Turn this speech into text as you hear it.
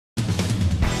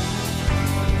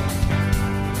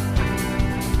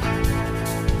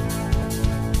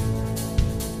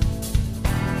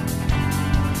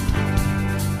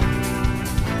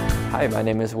Hi, my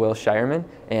name is Scheuermann,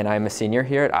 and I'm a senior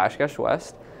here at Oshkosh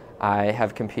West. I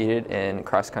have competed in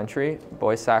cross country,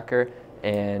 boys soccer,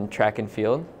 and track and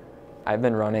field. I've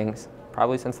been running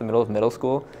probably since the middle of middle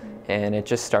school, and it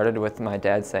just started with my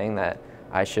dad saying that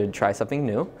I should try something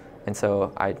new. And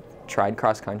so I tried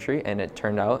cross country, and it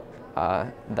turned out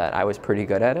that I was pretty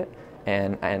good at it.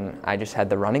 And I just had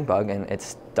the running bug, and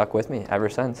it's stuck with me ever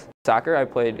since. Soccer I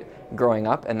played growing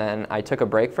up, and then I took a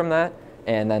break from that.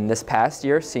 And then this past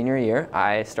year, senior year,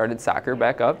 I started soccer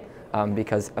back up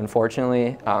because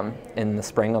unfortunately in the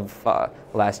spring of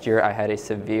last year I had a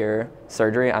severe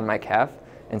surgery on my calf,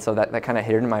 and so that kind of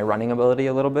hindered my running ability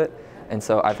a little bit. And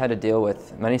so I've had to deal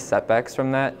with many setbacks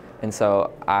from that, and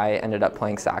so I ended up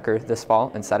playing soccer this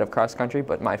fall instead of cross country,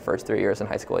 but my first 3 years in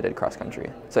high school I did cross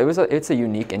country. So it's a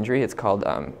unique injury. It's called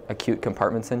acute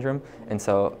compartment syndrome, and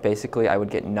so basically I would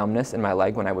get numbness in my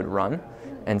leg when I would run.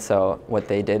 And so what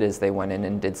they did is they went in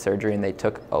and did surgery, and they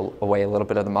took away a little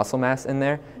bit of the muscle mass in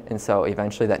there, and so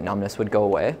eventually that numbness would go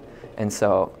away. And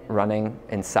so running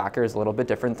in soccer is a little bit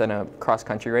different than a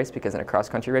cross-country race, because in a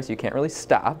cross-country race you can't really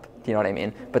stop, you know what I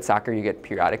mean? But soccer, you get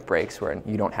periodic breaks where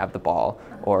you don't have the ball,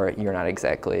 or you're not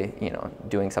exactly,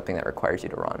 doing something that requires you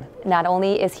to run. Not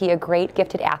only is he a great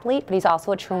gifted athlete, but he's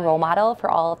also a true role model for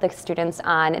all of the students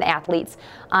and athletes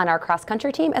on our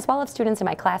cross-country team, as well as students in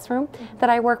my classroom that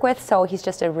I work with. So he's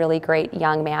just a really great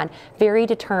young man, very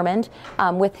determined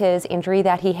with his injury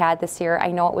that he had this year.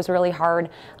 I know it was really hard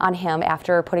on him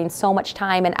after putting so much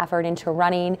time and effort into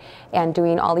running and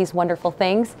doing all these wonderful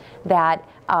things that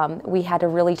we had to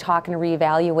really talk and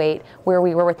reevaluate where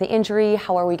we were with the injury,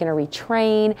 how are we going to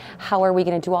retrain, how are we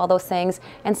going to do all those things.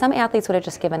 And some athletes would have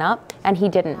just given up, and he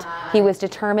didn't. He was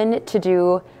determined to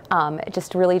do,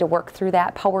 just really to work through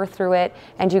that, power through it,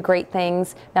 and do great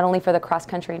things, not only for the cross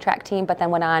country and track team, but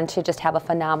then went on to just have a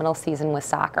phenomenal season with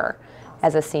soccer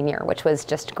as a senior, which was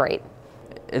just great.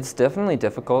 It's definitely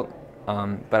difficult,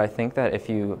 but I think that if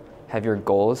you have your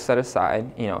goals set aside,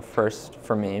 first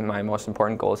for me, my most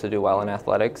important goal is to do well in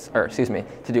athletics, or excuse me,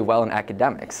 to do well in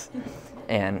academics.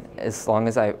 And as long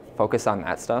as I focus on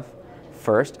that stuff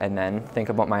first and then think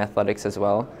about my athletics as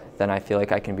well, then I feel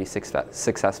like I can be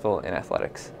successful in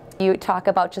athletics. You talk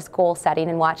about just goal setting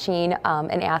and watching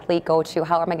an athlete go to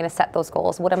how am I going to set those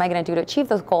goals, what am I going to do to achieve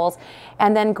those goals,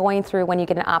 and then going through when you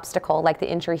get an obstacle like the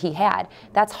injury he had.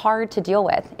 That's hard to deal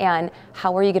with, and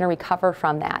how are you going to recover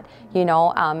from that?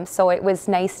 So it was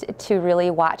nice to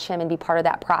really watch him and be part of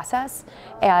that process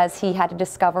as he had to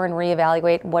discover and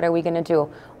reevaluate what are we going to do,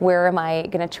 where am I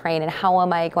going to train, and how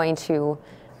am I going to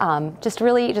just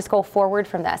really go forward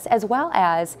from this, as well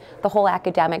as the whole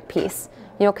academic piece.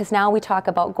 Because now we talk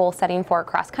about goal setting for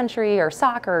cross country or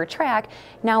soccer or track.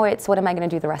 Now it's what am I going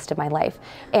to do the rest of my life?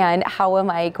 And how am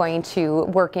I going to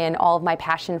work in all of my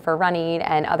passion for running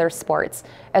and other sports,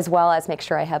 as well as make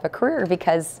sure I have a career,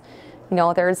 because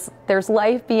there's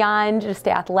life beyond just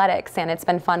athletics, and it's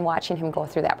been fun watching him go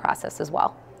through that process as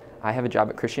well. I have a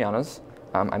job at Cristiano's.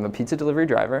 I'm a pizza delivery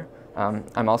driver.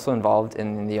 I'm also involved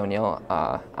in the O'Neill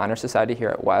Honor Society here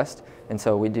at West, and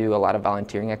so we do a lot of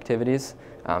volunteering activities.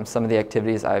 Some of the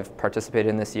activities I've participated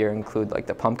in this year include like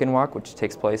the pumpkin walk, which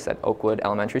takes place at Oakwood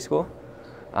Elementary School.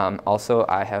 Also,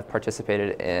 I have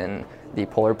participated in the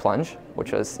polar plunge,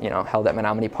 which was held at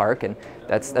Menominee Park, and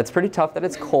that's pretty tough that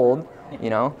it's cold,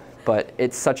 but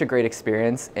it's such a great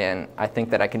experience, and I think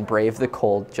that I can brave the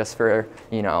cold just for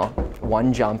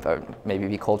one jump, or maybe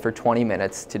be cold for 20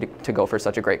 minutes to go for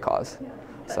such a great cause. Yeah,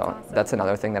 so awesome. That's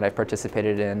another thing that I've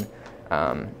participated in.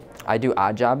 I do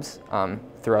odd jobs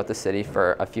throughout the city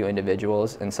for a few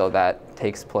individuals, and so that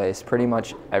takes place pretty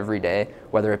much every day,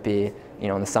 whether it be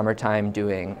in the summertime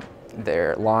doing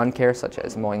their lawn care, such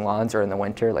as mowing lawns, or in the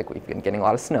winter, like we've been getting a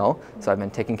lot of snow, so I've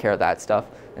been taking care of that stuff.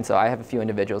 And so I have a few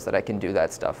individuals that I can do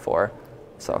that stuff for.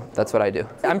 So that's what I do.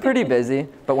 I'm pretty busy,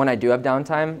 but when I do have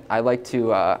downtime, I like to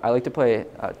play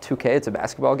 2K. It's a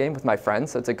basketball game with my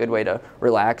friends, so it's a good way to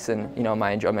relax and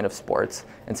my enjoyment of sports.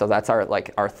 And so that's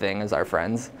our thing as our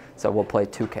friends. So we'll play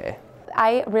 2K.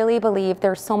 I really believe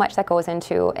there's so much that goes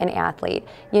into an athlete.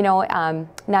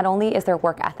 Not only is there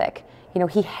work ethic,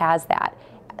 he has that.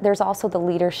 There's also the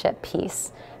leadership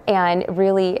piece, and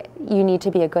really you need to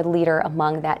be a good leader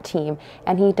among that team,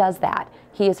 and he does that.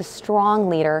 He is a strong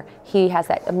leader, he has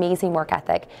that amazing work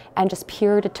ethic, and just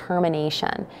pure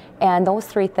determination. And those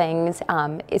three things,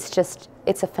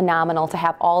 it's a phenomenal to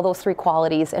have all those three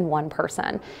qualities in one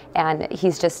person, and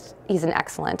he's an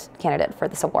excellent candidate for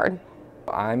this award.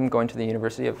 I'm going to the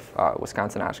University of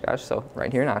Wisconsin-Oshkosh, so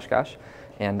right here in Oshkosh,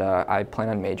 and I plan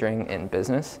on majoring in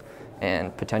business.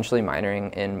 and potentially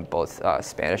minoring in both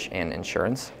Spanish and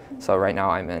insurance. So right now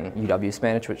I'm in UW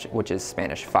Spanish, which is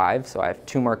Spanish 5, so I have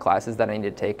 2 more classes that I need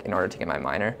to take in order to get my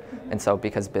minor. And so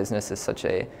because business is such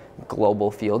a global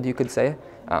field, you could say,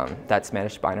 that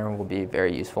Spanish minor will be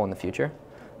very useful in the future.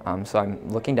 So I'm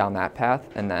looking down that path,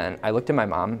 and then I looked to my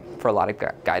mom for a lot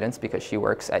of guidance because she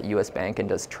works at US Bank and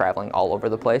does traveling all over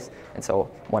the place. And so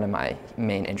one of my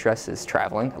main interests is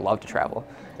traveling. I love to travel.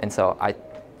 And so I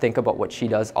think about what she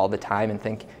does all the time and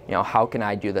think, you know, how can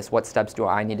I do this? What steps do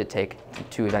I need to take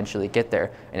to eventually get there?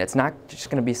 And it's not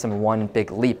just going to be some one big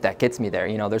leap that gets me there.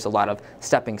 You know, there's a lot of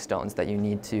stepping stones that you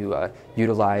need to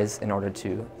utilize in order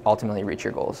to ultimately reach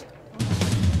your goals.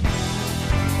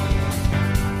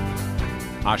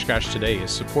 Oshkosh Today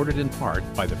is supported in part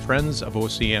by the Friends of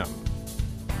OCM,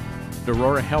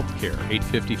 Aurora Healthcare,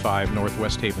 855 North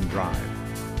West Haven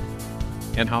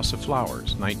Drive, and House of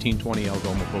Flowers, 1920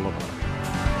 Algoma Boulevard.